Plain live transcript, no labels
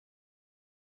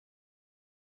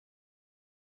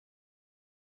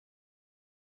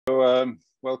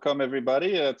Welcome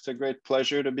everybody. It's a great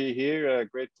pleasure to be here. A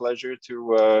great pleasure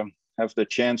to have the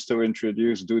chance to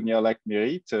introduce Dounia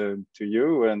Lakhmiri to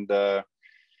you. And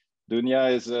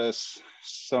Dounia is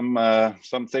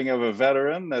something of a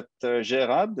veteran at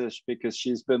GERAD because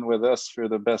she's been with us for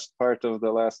the best part of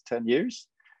the last 10 years.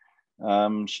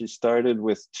 She started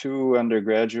with 2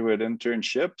 undergraduate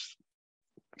internships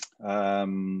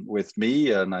with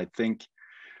me, and I think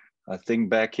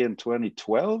back in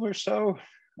 2012 or so.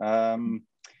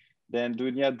 Then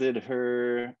Dounia did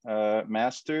her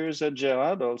master's at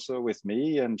GERAD also with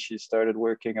me, and she started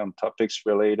working on topics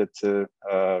related to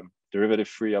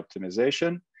derivative-free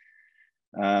optimization.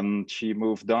 She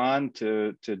moved on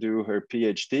to do her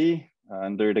PhD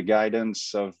under the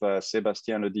guidance of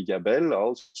Sébastien Ledigabel,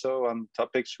 also on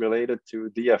topics related to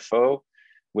DFO,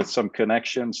 with some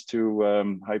connections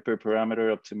to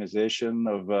hyperparameter optimization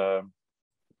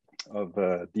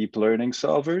of deep learning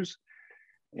solvers.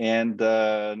 And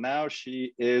now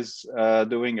she is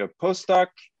doing a postdoc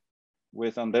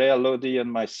with Andrea Lodi and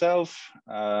myself,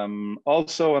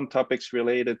 also on topics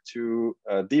related to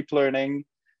deep learning.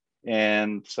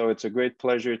 And so it's a great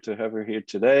pleasure to have her here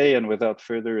today. And without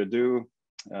further ado,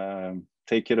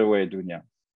 take it away, Dounia.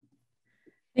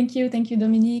 Thank you,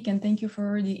 Dominique, and thank you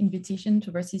for the invitation to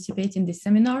participate in this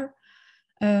seminar.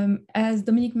 As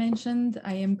Dominique mentioned,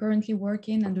 I am currently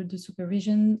working under the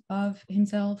supervision of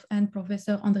himself and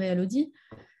Professor Andrea Lodi.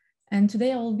 And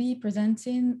today I will be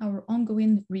presenting our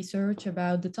ongoing research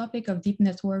about the topic of deep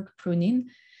network pruning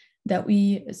that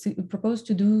we propose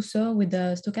to do so with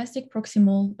the stochastic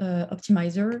proximal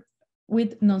optimizer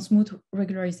with non-smooth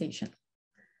regularization.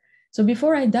 So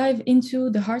before I dive into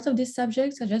the heart of this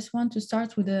subject, I just want to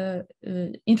start with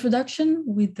an introduction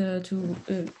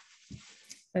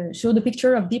show the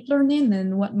picture of deep learning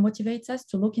and what motivates us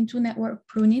to look into network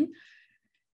pruning.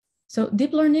 So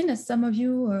deep learning, as some of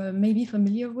you may be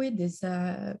familiar with, is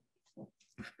a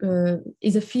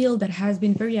field that has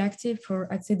been very active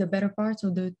for, I'd say, the better part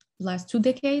of the last 2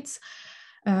 decades.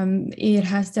 It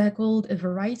has tackled a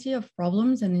variety of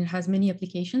problems and it has many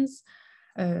applications.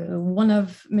 One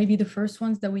of maybe the first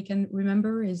ones that we can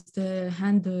remember is the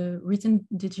handwritten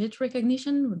digit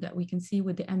recognition that we can see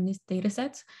with the MNIST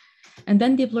dataset. And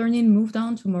then deep learning moved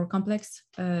on to more complex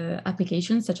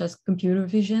applications such as computer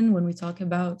vision when we talk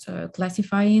about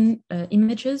classifying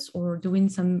images or doing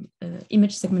some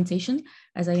image segmentation,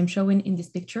 as I am showing in this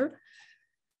picture.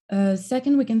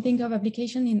 Second, we can think of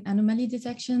application in anomaly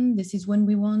detection. This is when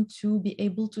we want to be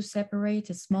able to separate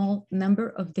a small number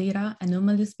of data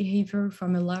anomalous behavior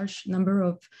from a large number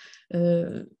of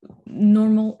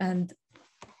normal and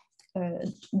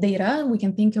data. We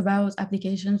can think about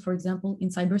applications, for example, in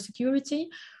cybersecurity,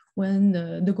 when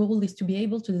the goal is to be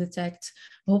able to detect,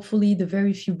 hopefully, the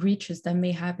very few breaches that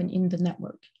may happen in the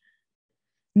network.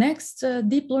 Next,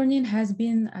 deep learning has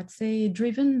been, I'd say,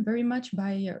 driven very much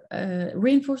by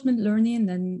reinforcement learning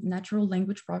and natural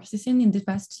language processing in the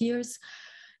past years.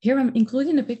 Here I'm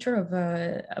including a picture of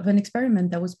an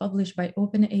experiment that was published by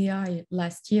OpenAI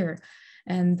last year.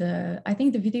 And I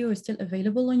think the video is still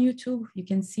available on YouTube. You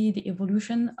can see the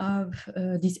evolution of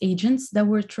these agents that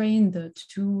were trained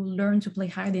to learn to play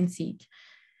hide and seek.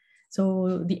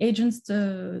 So the agents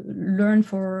learn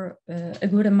for a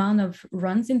good amount of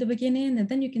runs in the beginning, and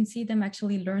then you can see them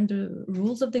actually learn the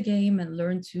rules of the game and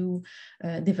learn to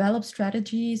develop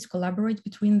strategies, collaborate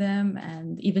between them,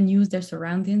 and even use their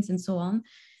surroundings and so on.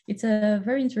 It's a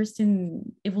very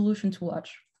interesting evolution to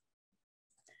watch.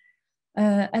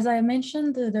 As I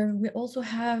mentioned, we also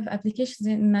have applications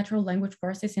in natural language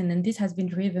processing, and this has been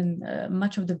driven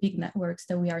much of the big networks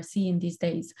that we are seeing these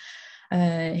days.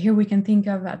 Here we can think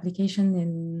of application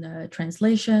in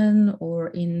translation or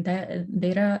in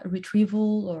data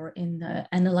retrieval or in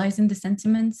analyzing the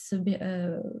sentiments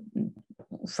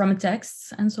from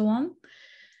texts and so on.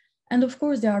 And of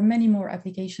course, there are many more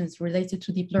applications related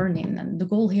to deep learning. And the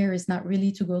goal here is not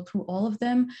really to go through all of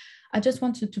them. I just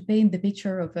wanted to paint the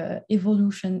picture of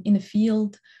evolution in a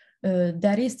field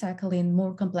that is tackling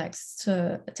more complex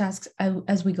tasks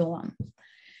as we go on.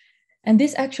 And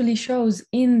this actually shows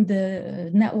in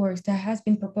the networks that has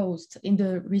been proposed in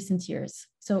the recent years.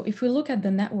 So if we look at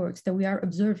the networks that we are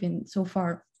observing so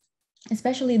far,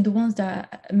 especially the ones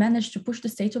that manage to push the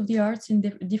state of the art in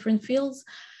different fields,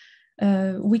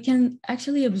 we can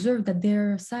actually observe that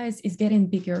their size is getting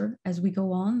bigger as we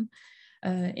go on.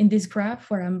 In this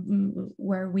graph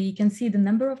where we can see the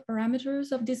number of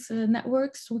parameters of these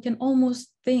networks, we can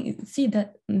almost see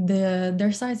that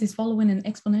their size is following an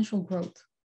exponential growth.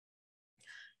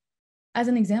 As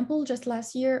an example, just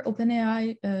last year,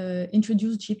 OpenAI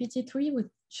introduced GPT-3,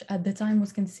 which at the time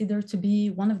was considered to be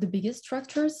one of the biggest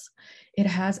structures. It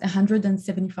has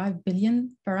 175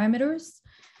 billion parameters.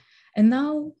 And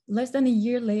now, less than a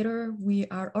year later, we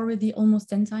are already almost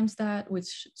 10 times that, with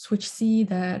Switch C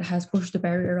that has pushed the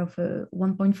barrier of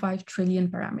 1.5 trillion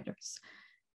parameters.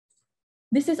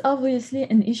 This is obviously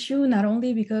an issue, not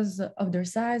only because of their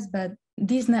size, but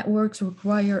these networks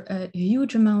require a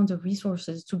huge amount of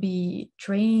resources to be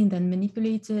trained and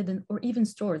manipulated or even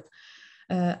stored.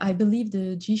 I believe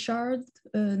the GERAD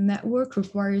network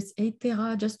requires 8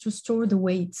 tera just to store the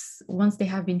weights once they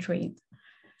have been trained.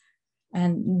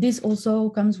 And this also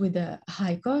comes with a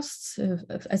high costs.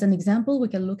 As an example, we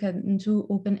can look into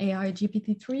OpenAI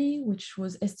GPT-3, which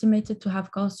was estimated to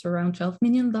have cost around $12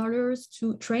 million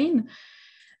to train.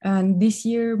 And this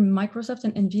year, Microsoft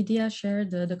and NVIDIA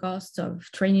shared the cost of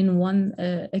training one,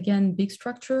 again, big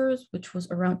structures, which was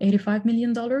around $85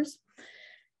 million.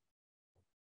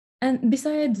 And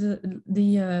besides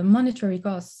the monetary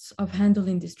costs of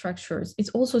handling these structures, it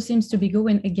also seems to be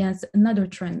going against another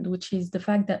trend, which is the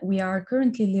fact that we are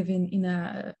currently living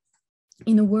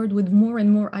in a world with more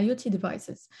and more IoT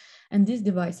devices. And these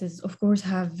devices, of course,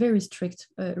 have very strict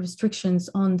restrictions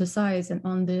on the size and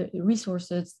on the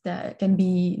resources that can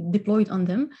be deployed on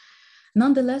them.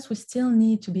 Nonetheless, we still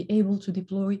need to be able to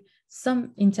deploy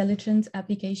some intelligent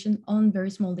application on very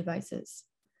small devices.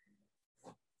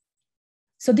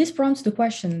 So this prompts the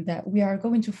question that we are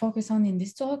going to focus on in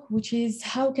this talk, which is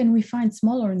how can we find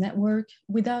smaller network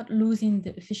without losing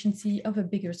the efficiency of a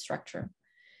bigger structure?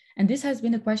 And this has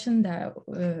been a question that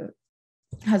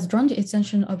has drawn the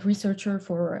attention of researchers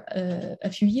for a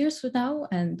few years now,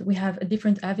 and we have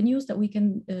different avenues that we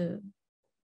can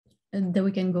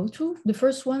go to. The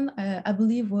first one, I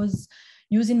believe, was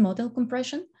using model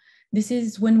compression. This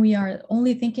is when we are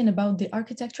only thinking about the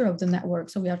architecture of the network.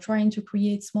 So we are trying to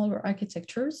create smaller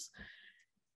architectures.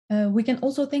 We can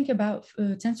also think about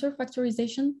tensor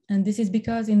factorization. And this is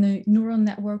because in the neural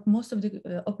network, most of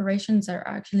the operations are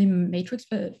actually matrix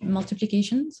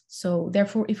multiplications. So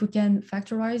therefore, if we can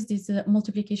factorize this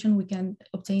multiplication, we can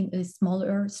obtain a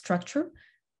smaller structure.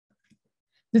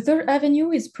 The third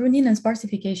avenue is pruning and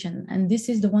sparsification. And this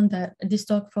is the one that this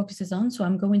talk focuses on. So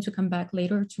I'm going to come back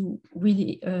later to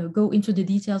really go into the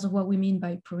details of what we mean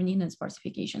by pruning and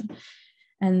sparsification.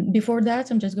 And before that,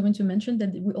 I'm just going to mention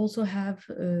that we also have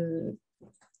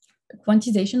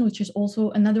quantization, which is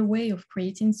also another way of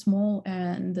creating small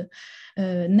and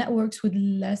networks with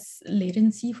less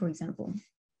latency, for example.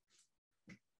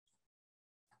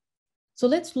 So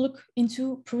let's look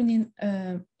into pruning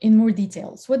in more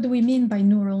details. What do we mean by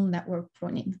neural network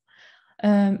pruning?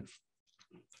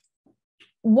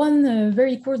 One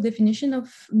very coarse definition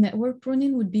of network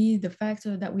pruning would be the fact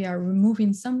that we are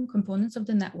removing some components of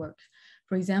the network.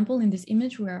 For example, in this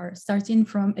image, we are starting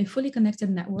from a fully connected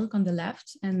network on the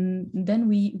left, and then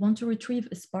we want to retrieve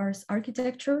a sparse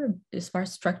architecture, a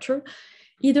sparse structure,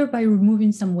 either by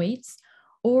removing some weights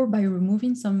or by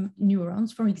removing some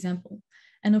neurons, for example.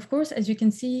 And of course, as you can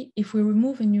see, if we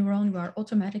remove a neuron, we are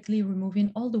automatically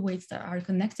removing all the weights that are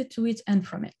connected to it and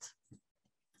from it.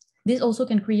 This also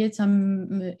can create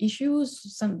some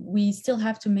issues. We still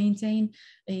have to maintain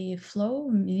a flow,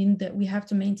 meaning that we have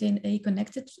to maintain a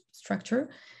connected structure.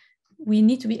 We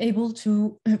need to be able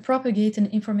to propagate an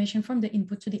information from the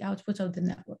input to the output of the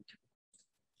network.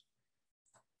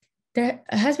 There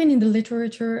has been in the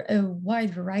literature a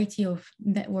wide variety of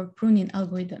network pruning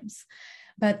algorithms.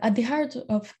 But at the heart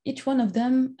of each one of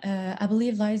them, I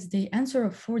believe, lies the answer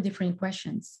of 4 different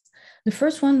questions. The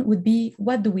first one would be,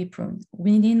 what do we prune?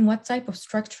 Meaning, what type of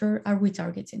structure are we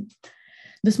targeting?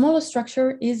 The smallest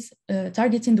structure is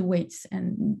targeting the weights,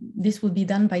 and this will be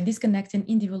done by disconnecting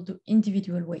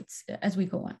individual weights as we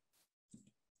go on.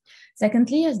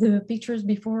 Secondly, as the pictures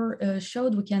before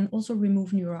showed, we can also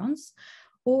remove neurons,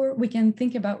 or we can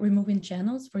think about removing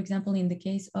channels, for example, in the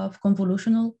case of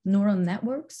convolutional neural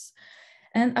networks.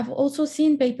 And I've also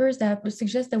seen papers that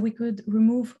suggest that we could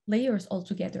remove layers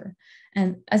altogether.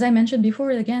 And as I mentioned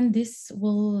before, again, this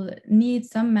will need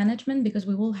some management because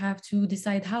we will have to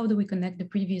decide how do we connect the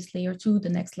previous layer to the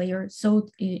next layer. So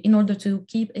in order to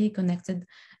keep a connected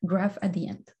graph at the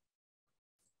end.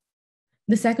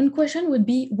 The second question would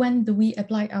be, when do we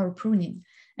apply our pruning?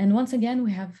 And once again,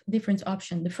 we have different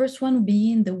options. The first one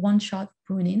being the one-shot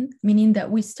pruning, meaning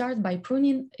that we start by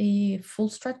pruning a full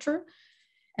structure,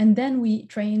 and then we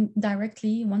train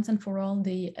directly, once and for all,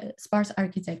 the sparse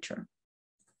architecture.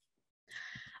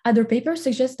 Other papers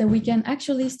suggest that we can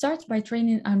actually start by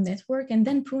training our network and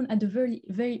then prune at the very,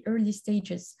 very early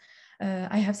stages.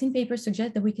 I have seen papers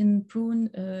suggest that we can prune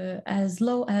as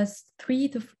low as 3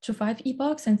 to 5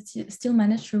 epochs and still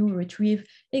manage to retrieve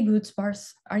a good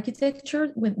sparse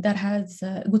architecture that has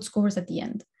good scores at the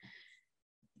end.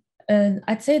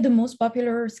 I'd say the most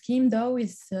popular scheme, though,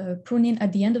 is pruning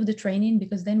at the end of the training,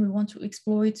 because then we want to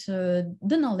exploit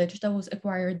the knowledge that was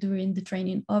acquired during the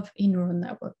training of a neural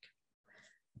network.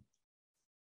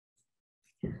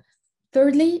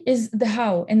 Thirdly is the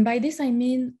how. And by this, I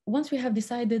mean, once we have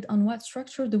decided on what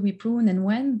structure do we prune and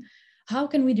when, how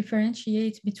can we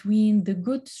differentiate between the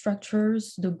good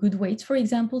structures, the good weights, for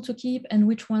example, to keep, and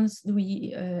which ones do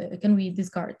we can we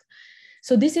discard?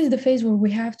 So this is the phase where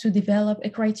we have to develop a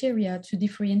criteria to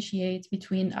differentiate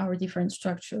between our different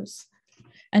structures.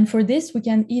 And for this, we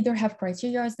can either have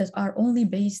criteria that are only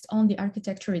based on the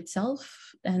architecture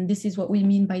itself, and this is what we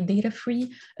mean by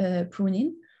data-free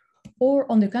pruning,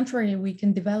 or on the contrary, we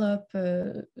can develop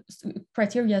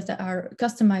criteria that are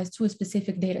customized to a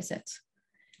specific data set.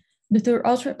 The third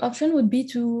option would be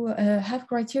to have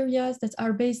criteria that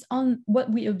are based on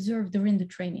what we observe during the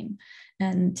training.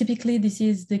 And typically, this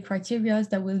is the criteria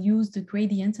that will use the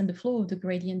gradient and the flow of the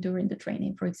gradient during the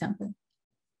training, for example.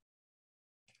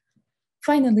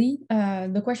 Finally,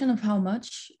 the question of how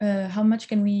much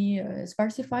can we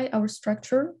sparsify our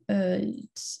structure?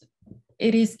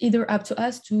 It is either up to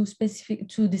us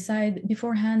to decide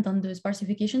beforehand on the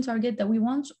sparsification target that we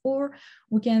want, or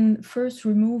we can first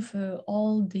remove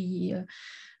all the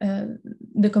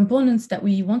components that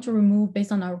we want to remove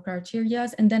based on our criteria,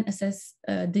 and then assess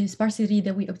the sparsity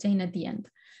that we obtain at the end.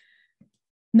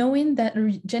 Knowing that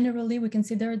generally we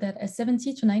consider that a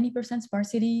 70 to 90%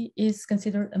 sparsity is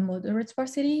considered a moderate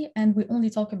sparsity, and we only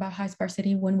talk about high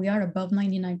sparsity when we are above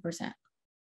 99%.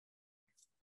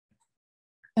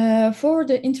 For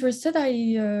the interested,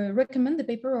 I recommend the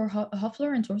paper of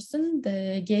Hoffler and Thorsten.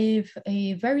 They gave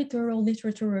a very thorough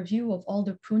literature review of all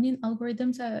the pruning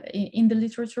algorithms in the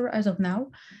literature as of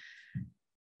now.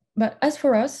 But as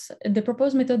for us, the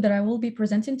proposed method that I will be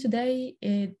presenting today,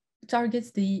 it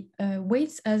targets the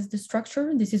weights as the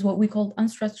structure. This is what we call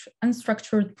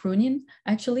unstructured pruning,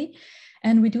 actually.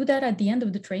 And we do that at the end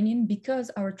of the training because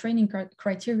our training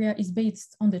criteria is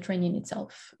based on the training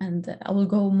itself. And I will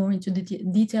go more into the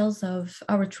details of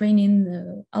our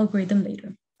training algorithm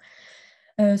later.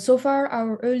 So far,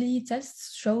 our early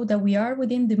tests show that we are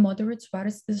within the moderate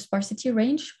sparsity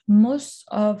range. Most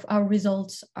of our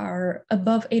results are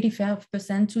above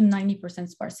 85% to 90%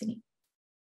 sparsity.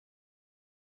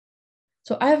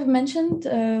 So I have mentioned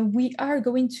we are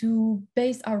going to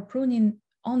base our pruning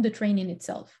on the training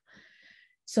itself.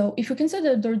 So if you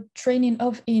consider the training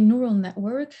of a neural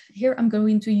network, here I'm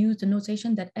going to use the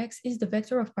notation that x is the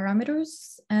vector of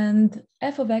parameters and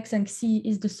f of x and c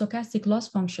is the stochastic loss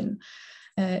function.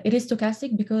 It is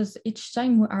stochastic because each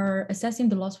time we are assessing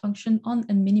the loss function on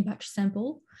a mini batch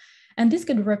sample. And this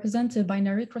could represent a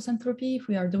binary cross entropy if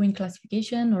we are doing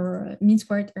classification or mean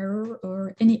squared error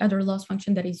or any other loss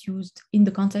function that is used in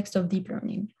the context of deep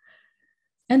learning.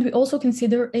 And we also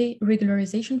consider a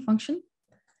regularization function.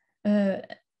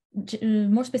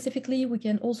 More specifically, we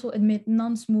can also admit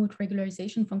non-smooth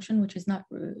regularization function, which is not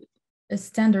a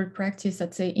standard practice,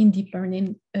 I'd say, in deep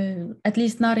learning, at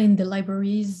least not in the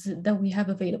libraries that we have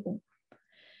available.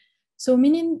 So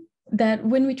meaning that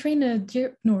when we train a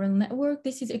deep neural network,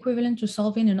 this is equivalent to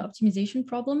solving an optimization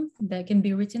problem that can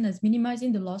be written as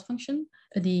minimizing the loss function,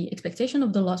 the expectation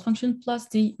of the loss function plus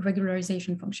the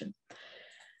regularization function.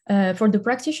 For the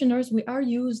practitioners, we are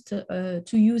used to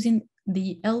using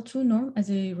the L2 norm as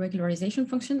a regularization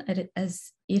function,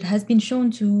 as it has been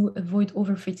shown to avoid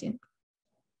overfitting.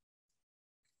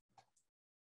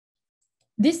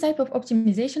 This type of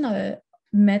optimization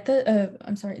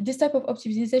this type of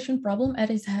optimization problem,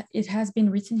 as it has been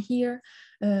written here,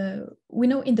 we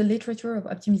know in the literature of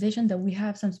optimization that we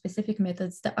have some specific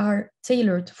methods that are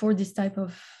tailored for this type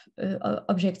of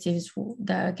objectives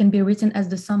that can be written as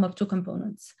the sum of two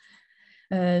components.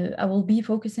 I will be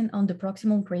focusing on the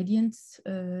proximal gradients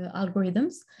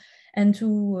algorithms, and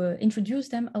to introduce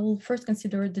them, I will first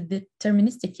consider the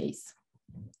deterministic case.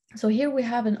 So here we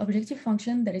have an objective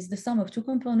function that is the sum of two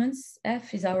components.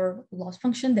 F is our loss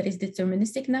function that is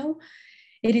deterministic now.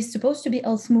 It is supposed to be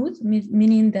L-smooth,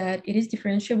 meaning that it is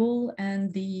differentiable,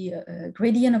 and the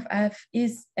gradient of F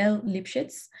is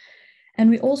L-Lipschitz. And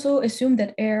we also assume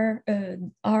that R,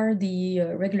 the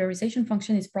regularization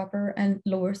function, is proper and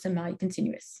lower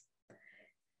semi-continuous.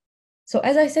 So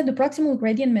as I said, the proximal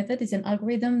gradient method is an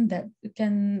algorithm that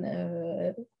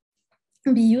can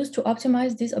be used to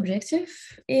optimize this objective.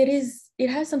 It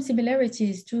has some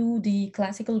similarities to the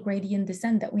classical gradient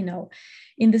descent that we know,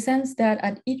 in the sense that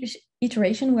at each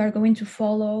iteration, we are going to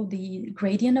follow the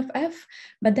gradient of f,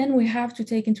 but then we have to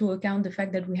take into account the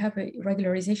fact that we have a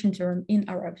regularization term in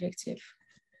our objective.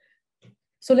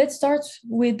 So let's start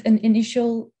with an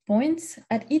initial point.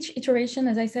 At each iteration,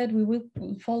 as I said, we will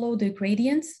follow the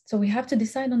gradients. So we have to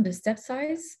decide on the step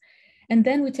size. And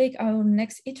then we take our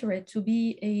next iterate to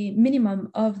be a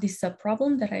minimum of the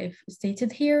subproblem that I've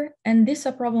stated here. And this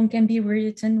subproblem can be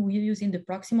rewritten using the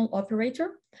proximal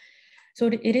operator. So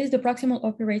it is the proximal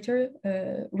operator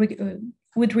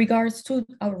with regards to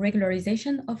our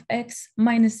regularization of x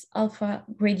minus alpha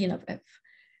gradient of f.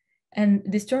 And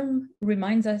this term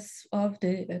reminds us of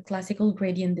the classical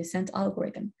gradient descent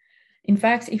algorithm. In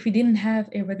fact, if we didn't have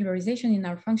a regularization in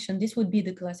our function, this would be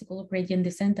the classical gradient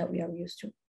descent that we are used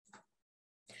to.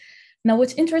 Now,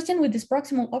 what's interesting with this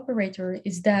proximal operator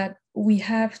is that we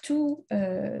have two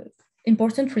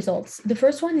important results. The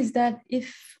first one is that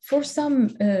if for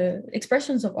some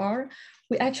expressions of R,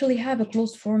 we actually have a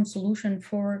closed form solution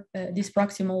for this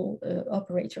proximal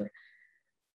operator.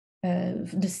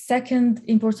 The second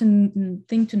important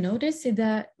thing to notice is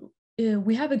that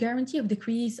we have a guarantee of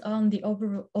decrease on the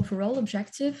overall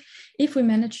objective if we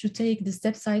manage to take the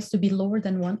step size to be lower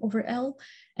than 1 over L,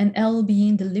 and L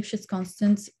being the Lipschitz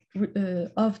constant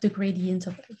of the gradient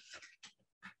of f.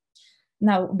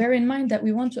 Now, bear in mind that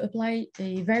we want to apply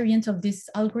a variant of this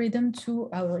algorithm to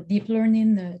our deep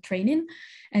learning training.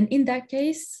 And in that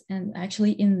case, and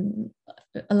actually in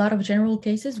a lot of general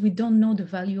cases, we don't know the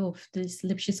value of this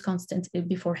Lipschitz constant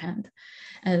beforehand.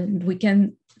 And we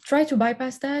can try to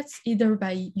bypass that either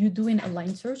by you doing a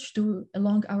line search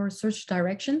along our search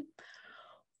direction,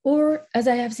 or as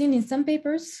I have seen in some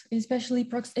papers, especially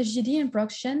ProxSGD and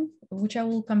ProxGen, which I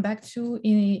will come back to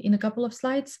in a couple of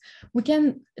slides, we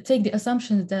can take the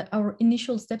assumption that our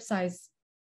initial step size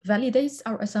validates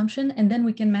our assumption, and then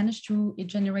we can manage to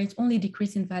generate only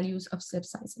decreasing values of step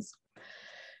sizes.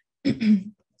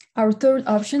 Our third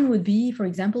option would be, for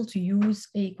example, to use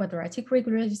a quadratic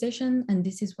regularization, and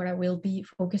this is what I will be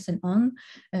focusing on.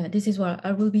 This is what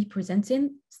I will be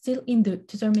presenting still in the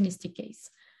deterministic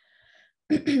case.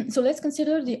 So let's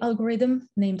consider the algorithm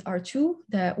named R2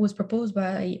 that was proposed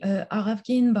by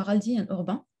Aravkin, Baraldi, and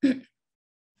Urban.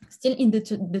 Still in the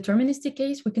deterministic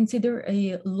case, we consider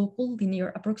a local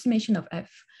linear approximation of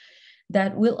f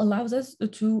that will allow us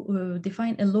to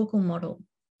define a local model.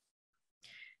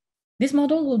 This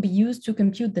model will be used to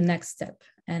compute the next step,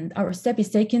 and our step is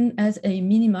taken as a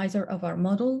minimizer of our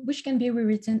model, which can be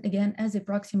rewritten again as a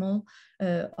proximal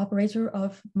operator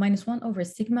of -1 over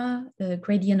sigma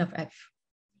gradient of f.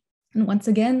 And once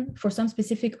again, for some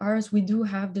specific R's, we do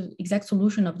have the exact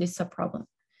solution of this subproblem.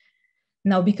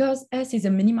 Now, because S is a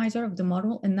minimizer of the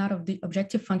model and not of the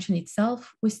objective function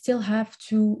itself, we still have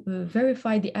to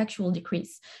verify the actual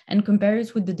decrease and compare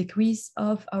it with the decrease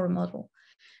of our model.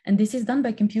 And this is done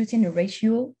by computing a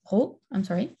ratio, rho,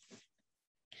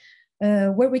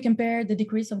 where we compare the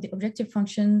decrease of the objective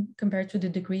function compared to the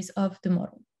decrease of the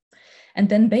model. And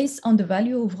then based on the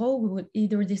value of rho, we would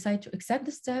either decide to accept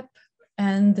the step,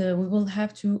 and we will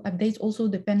have to update also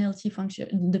the penalty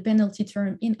function, the penalty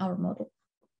term in our model.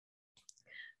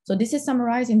 So this is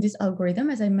summarized in this algorithm.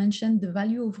 As I mentioned, the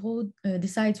value of rho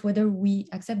decides whether we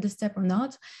accept the step or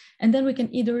not. And then we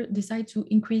can either decide to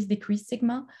increase, decrease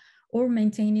sigma, or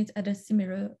maintain it at a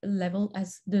similar level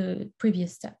as the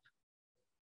previous step.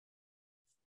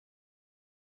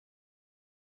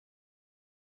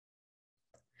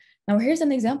 Now here's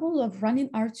an example of running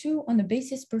R2 on a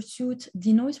basis pursuit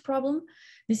denoise problem.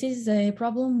 This is a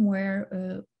problem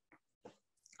where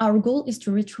our goal is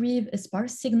to retrieve a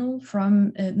sparse signal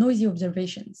from noisy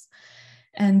observations.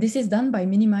 And this is done by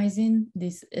minimizing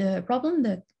this problem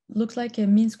that looks like a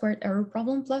mean squared error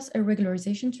problem plus a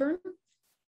regularization term.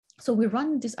 So we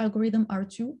run this algorithm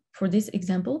R2 for this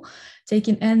example,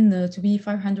 taking n to be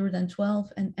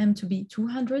 512 and m to be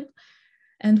 200.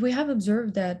 And we have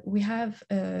observed that we have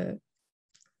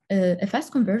a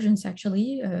fast convergence,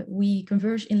 actually. We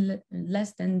converge in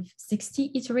less than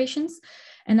 60 iterations.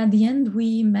 And at the end,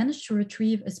 we managed to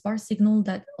retrieve a sparse signal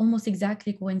that almost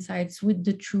exactly coincides with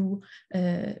the true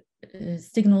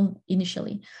signal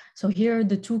initially. So here,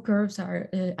 the two curves are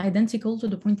identical to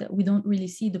the point that we don't really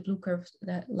see the blue curve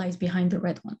that lies behind the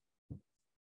red one.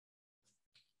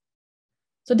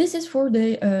 So this is for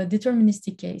the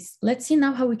deterministic case. Let's see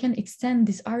now how we can extend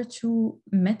this R2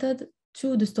 method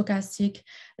to the stochastic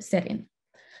setting.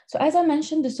 So as I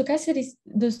mentioned,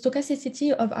 the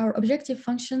stochasticity of our objective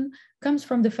function comes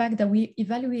from the fact that we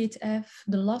evaluate f,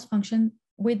 the loss function,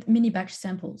 with mini batch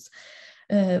samples.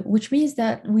 which means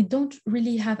that we don't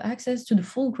really have access to the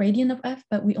full gradient of f,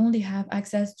 but we only have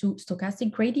access to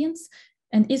stochastic gradients,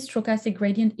 and each stochastic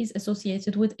gradient is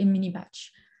associated with a mini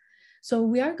batch. So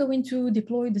we are going to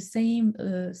deploy the same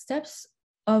steps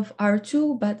of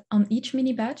R2, but on each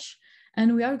mini batch,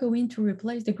 and we are going to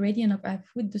replace the gradient of f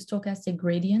with the stochastic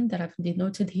gradient that I've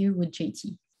denoted here with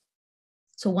JT.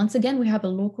 So once again, we have a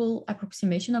local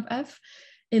approximation of f,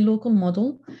 a local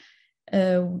model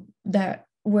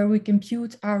where we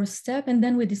compute our step, and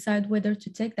then we decide whether to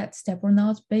take that step or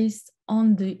not based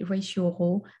on the ratio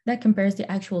rho that compares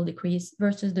the actual decrease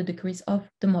versus the decrease of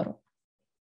the model.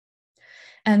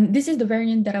 And this is the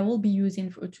variant that I will be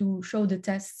using to show the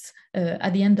tests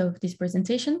at the end of this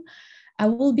presentation. I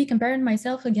will be comparing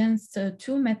myself against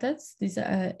two methods,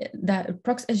 that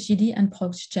ProxSGD and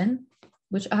ProxGen,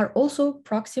 which are also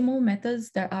proximal methods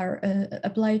that are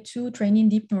applied to training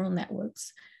deep neural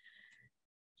networks.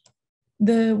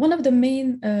 One of the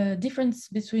main difference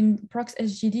between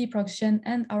ProxSGD, ProxGen,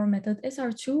 and our method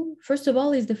SR2, first of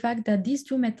all, is the fact that these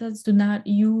two methods do not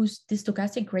use the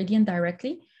stochastic gradient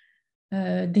directly.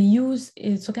 They use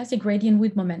a stochastic gradient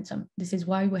with momentum. This is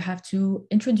why we have to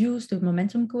introduce the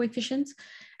momentum coefficient.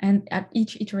 And at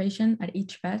each iteration, at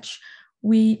each batch,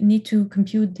 we need to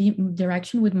compute the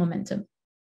direction with momentum.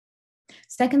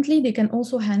 Secondly, they can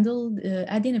also handle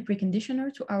adding a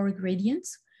preconditioner to our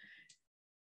gradients.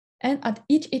 And at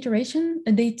each iteration,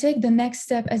 they take the next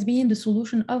step as being the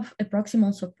solution of a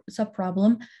proximal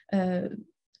subproblem.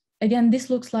 Again, this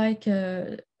looks like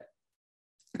the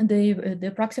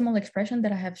proximal expression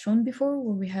that I have shown before,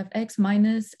 where we have x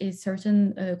minus a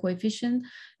certain coefficient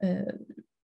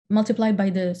multiplied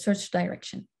by the search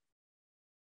direction.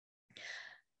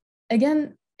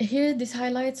 Again, here this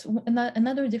highlights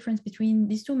another difference between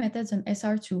these two methods and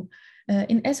SR2.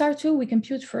 In SR2, we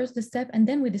compute first the step and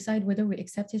then we decide whether we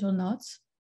accept it or not.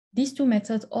 These two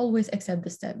methods always accept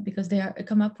the step because they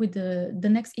come up with the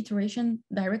next iteration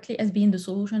directly as being the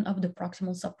solution of the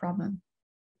proximal subproblem.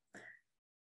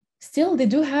 Still, they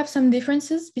do have some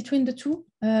differences between the two.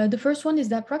 The first one is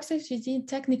that ProxSGD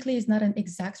technically is not an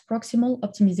exact proximal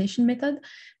optimization method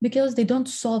because they don't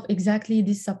solve exactly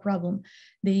this subproblem.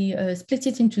 They split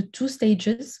it into two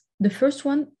stages. The first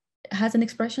one has an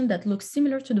expression that looks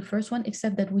similar to the first one,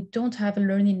 except that we don't have a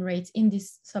learning rate in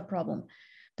this subproblem.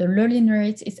 The learning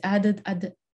rate is added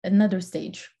at another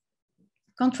stage.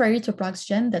 Contrary to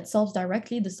ProxGen that solves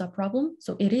directly the subproblem,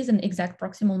 so it is an exact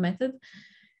proximal method.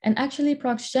 And actually,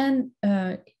 ProxGen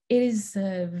is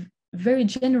a very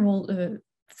general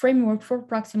framework for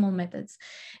proximal methods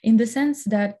in the sense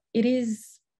that it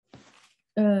is,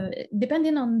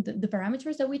 depending on the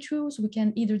parameters that we choose, we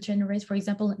can either generate, for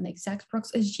example, an exact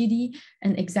ProxSGD,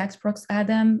 an exact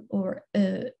ProxAdam, or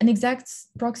an exact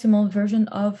proximal version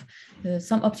of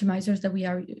some optimizers that we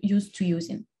are used to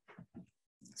using.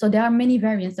 So there are many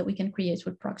variants that we can create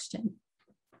with ProxGen.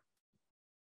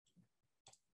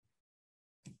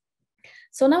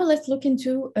 So now let's look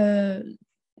into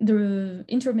the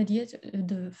intermediate,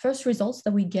 the first results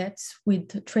that we get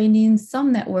with training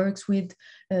some networks with,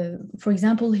 for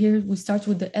example, here we start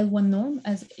with the L1 norm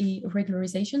as a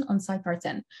regularization on sidecar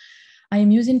 10. I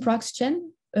am using ProxGen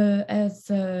as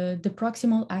the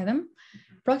proximal Adam,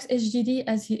 ProxSGD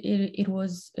as it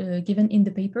was given in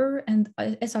the paper, and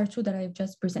SR2 that I've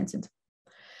just presented.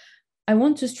 I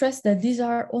want to stress that these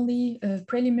are only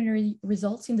preliminary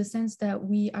results in the sense that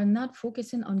we are not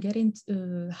focusing on getting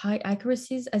high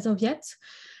accuracies as of yet.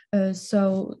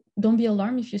 So don't be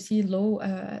alarmed if you see low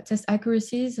test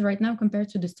accuracies right now compared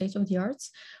to the state of the art.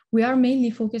 We are mainly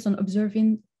focused on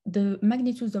observing the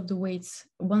magnitudes of the weights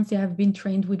once they have been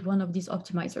trained with one of these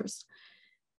optimizers.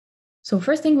 So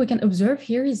first thing we can observe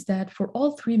here is that for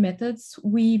all three methods,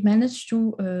 we managed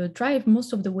to drive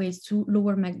most of the weights to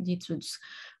lower magnitudes.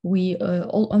 We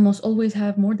almost always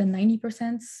have more than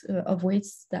 90% of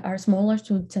weights that are smaller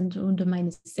to 10 to the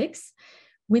 -6,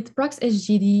 with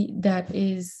ProxSGD that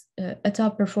is a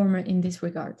top performer in this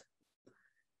regard.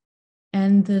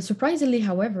 And surprisingly,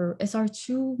 however,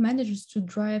 SR2 manages to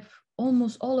drive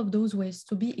almost all of those weights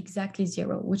to be exactly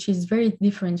 0, which is very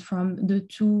different from the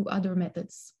two other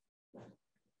methods.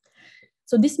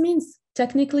 So this means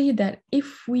technically that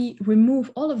if we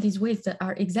remove all of these weights that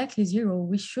are exactly 0,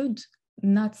 we should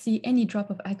not see any drop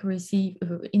of accuracy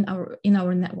in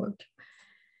our network.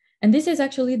 And this is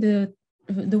actually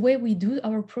the way we do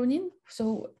our pruning.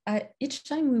 So each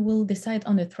time we will decide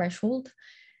on a threshold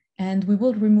and we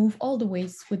will remove all the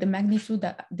weights with the magnitude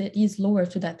that is lower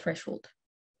to that threshold.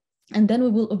 And then we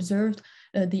will observe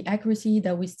the accuracy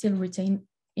that we still retain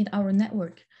in our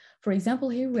network. For example,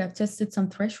 here we have tested some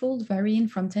threshold varying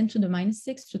from 10 to the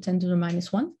 -6 to 10 to the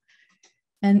 -1.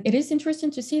 And it is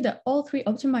interesting to see that all three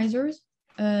optimizers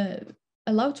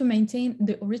allow to maintain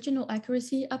the original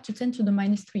accuracy up to 10 to the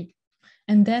minus 3.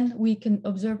 And then we can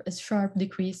observe a sharp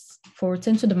decrease for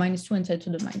 10 to the minus 2 and 10 to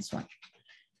the minus 1.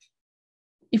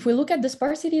 If we look at the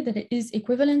sparsity that is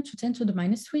equivalent to 10 to the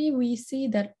minus 3, we see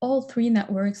that all three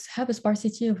networks have a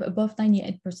sparsity of above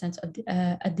 98%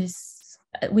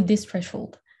 with this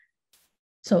threshold.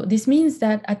 So this means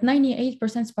that at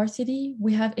 98% sparsity,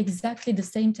 we have exactly the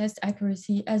same test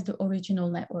accuracy as the original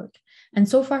network. And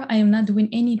so far, I am not doing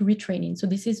any retraining. So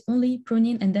this is only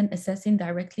pruning and then assessing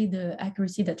directly the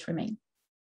accuracy that remains.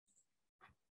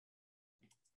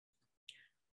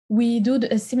 We do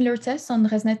a similar test on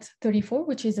ResNet 34,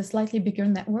 which is a slightly bigger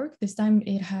network. This time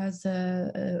it has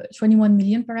 21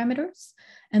 million parameters.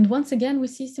 And once again, we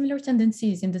see similar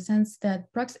tendencies in the sense that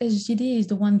proxSGD is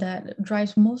the one that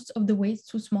drives most of the weights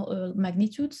to small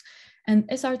magnitudes. And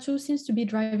SR2 seems to be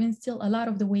driving still a lot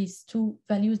of the weights to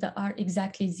values that are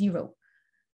exactly 0.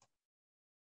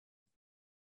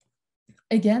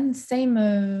 Again,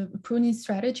 same pruning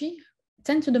strategy.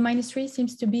 10 to the minus 3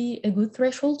 seems to be a good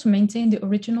threshold to maintain the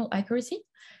original accuracy.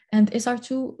 And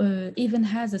SR2 even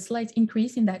has a slight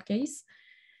increase in that case.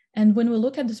 And when we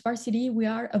look at the sparsity, we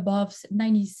are above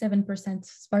 97%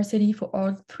 sparsity for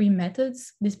all three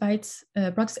methods, despite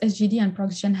proxSGD and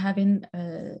proxgen having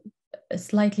a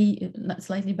slightly, not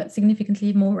slightly, but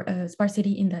significantly more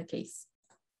sparsity in that case.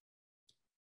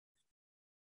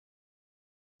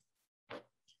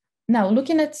 Now,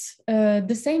 looking at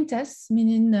the same tests,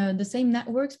 meaning the same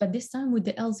networks, but this time with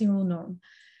the L0 norm.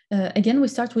 Again, we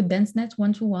start with DenseNet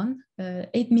 1-to-1,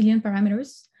 8 million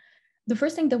parameters. The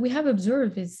first thing that we have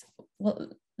observed is, well,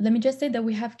 let me just say that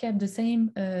we have kept the same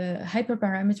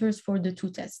hyperparameters for the two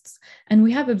tests. And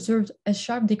we have observed a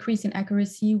sharp decrease in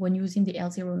accuracy when using the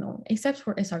L0 norm, except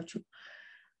for SR2.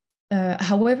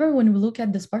 However, when we look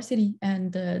at the sparsity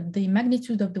and the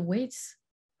magnitude of the weights,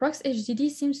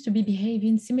 proxSGD seems to be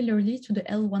behaving similarly to the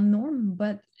L1 norm,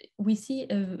 but we see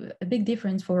a big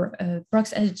difference for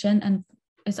proxSgen and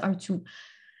SR2.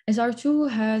 SR2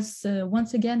 has,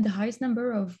 once again, the highest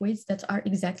number of weights that are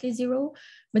exactly 0,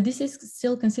 but this is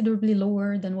still considerably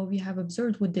lower than what we have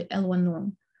observed with the L1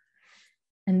 norm.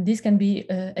 And this can be,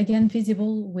 again,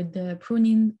 visible with the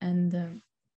pruning and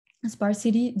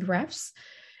sparsity graphs.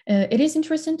 It is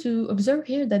interesting to observe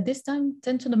here that this time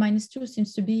 10 to the minus 2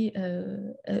 seems to be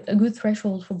a good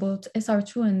threshold for both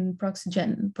SR2 and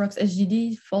proxgen.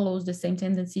 ProxSGD follows the same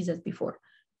tendencies as before.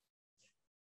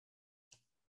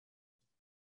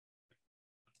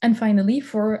 And finally,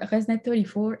 for ResNet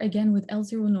 34, again with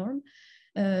L0 norm,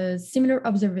 similar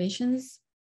observations,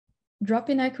 drop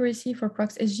in accuracy for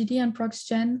proxSGD and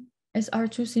proxgen.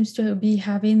 SR2 seems to be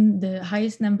having the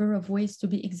highest number of weights to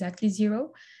be exactly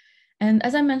 0. And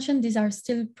as I mentioned, these are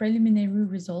still preliminary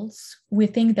results. We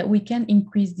think that we can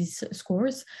increase these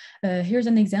scores. Here's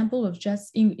an example of just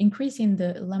increasing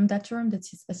the lambda term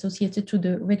that is associated to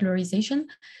the regularization.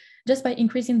 Just by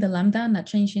increasing the lambda, not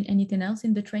changing anything else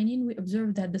in the training, we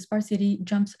observe that the sparsity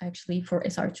jumps actually for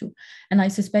SR2. And I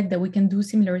suspect that we can do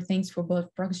similar things for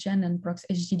both proxgen and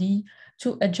proxSGD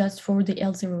to adjust for the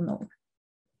L0 norm.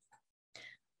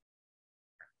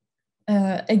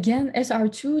 Again,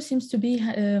 SR2 seems to be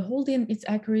holding its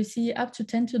accuracy up to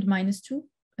 10 to the minus 2,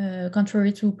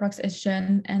 contrary to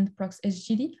proxSgen and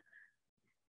proxSGD.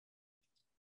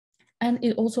 And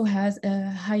it also has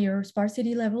a higher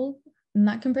sparsity level,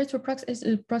 not compared to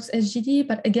proxSGD,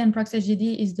 but again,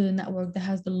 proxSGD is the network that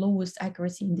has the lowest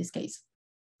accuracy in this case.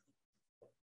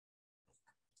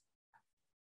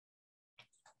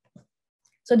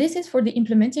 So this is for the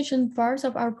implementation parts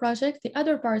of our project. The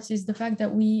other parts is the fact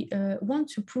that we want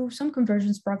to prove some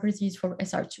convergence properties for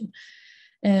SR2.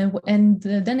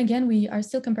 Then again, we are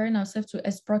still comparing ourselves to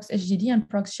proxSGD and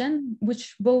proxgen,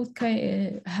 which both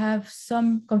have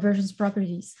some convergence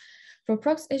properties. For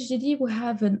proxSGD, we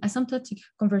have an asymptotic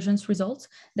convergence result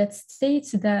that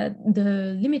states that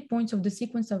the limit points of the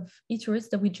sequence of iterates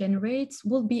that we generate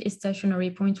will be a stationary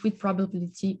point with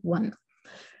probability 1.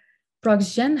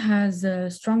 Proxgen has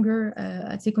stronger,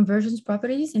 I'd say, convergence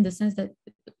properties in the sense that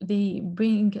they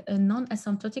bring a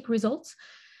non-asymptotic results.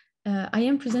 I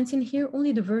am presenting here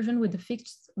only the version with the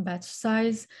fixed batch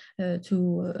size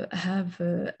to have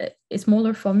a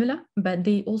smaller formula, but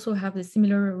they also have a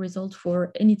similar result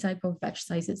for any type of batch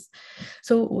sizes.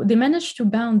 So they managed to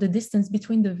bound the distance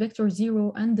between the vector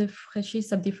 0 and the Fréchet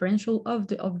subdifferential of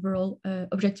the overall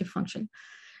objective function.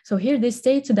 So here they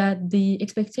state that the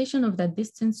expectation of that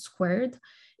distance squared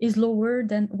is lower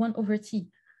than 1 over t,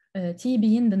 t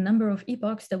being the number of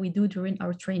epochs that we do during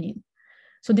our training.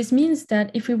 So this means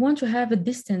that if we want to have a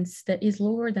distance that is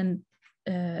lower than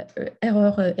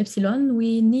error epsilon,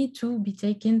 we need to be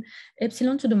taking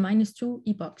epsilon to the -2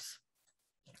 epochs.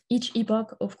 Each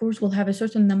epoch, of course, will have a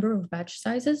certain number of batch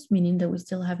sizes, meaning that we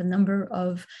still have a number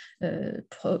of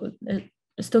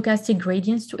stochastic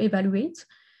gradients to evaluate.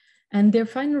 And their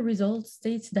final result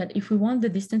states that if we want the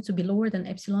distance to be lower than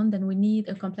epsilon, then we need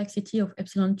a complexity of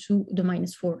epsilon to the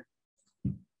 -4.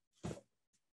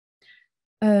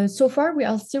 So far, we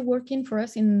are still working for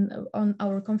us on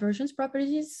our convergence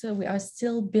properties. So we are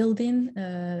still building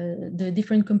the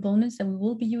different components that we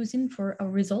will be using for our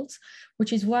results,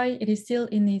 which is why it is still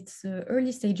in its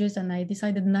early stages, and I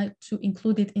decided not to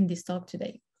include it in this talk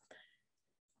today.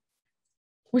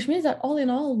 Which means that all in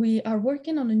all, we are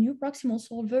working on a new proximal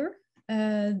solver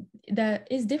that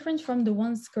is different from the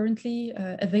ones currently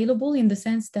available, in the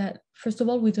sense that, first of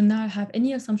all, we do not have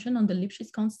any assumption on the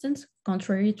Lipschitz constant,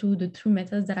 contrary to the two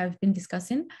methods that I've been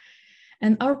discussing.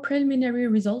 And our preliminary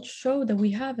results show that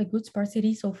we have a good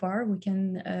sparsity so far.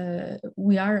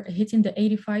 We are hitting the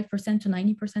 85% to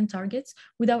 90% targets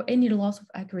without any loss of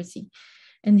accuracy.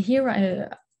 And here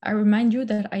I remind you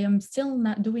that I am still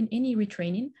not doing any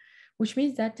retraining, which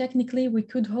means that technically we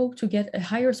could hope to get a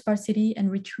higher sparsity and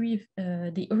retrieve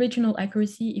the original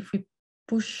accuracy if we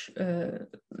push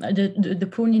the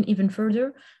pruning even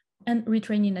further and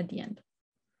retraining at the end.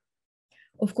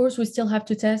 Of course, we still have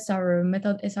to test our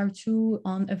method SR2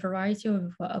 on a variety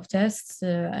of tests.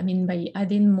 I mean, by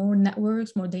adding more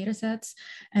networks, more data sets,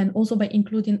 and also by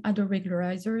including other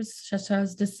regularizers, such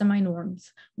as the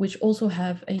semi-norms, which also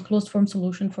have a closed form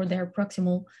solution for their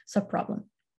proximal subproblem.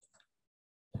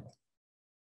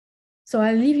 So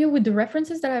I'll leave you with the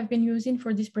references that I've been using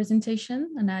for this presentation,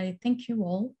 and I thank you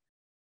all.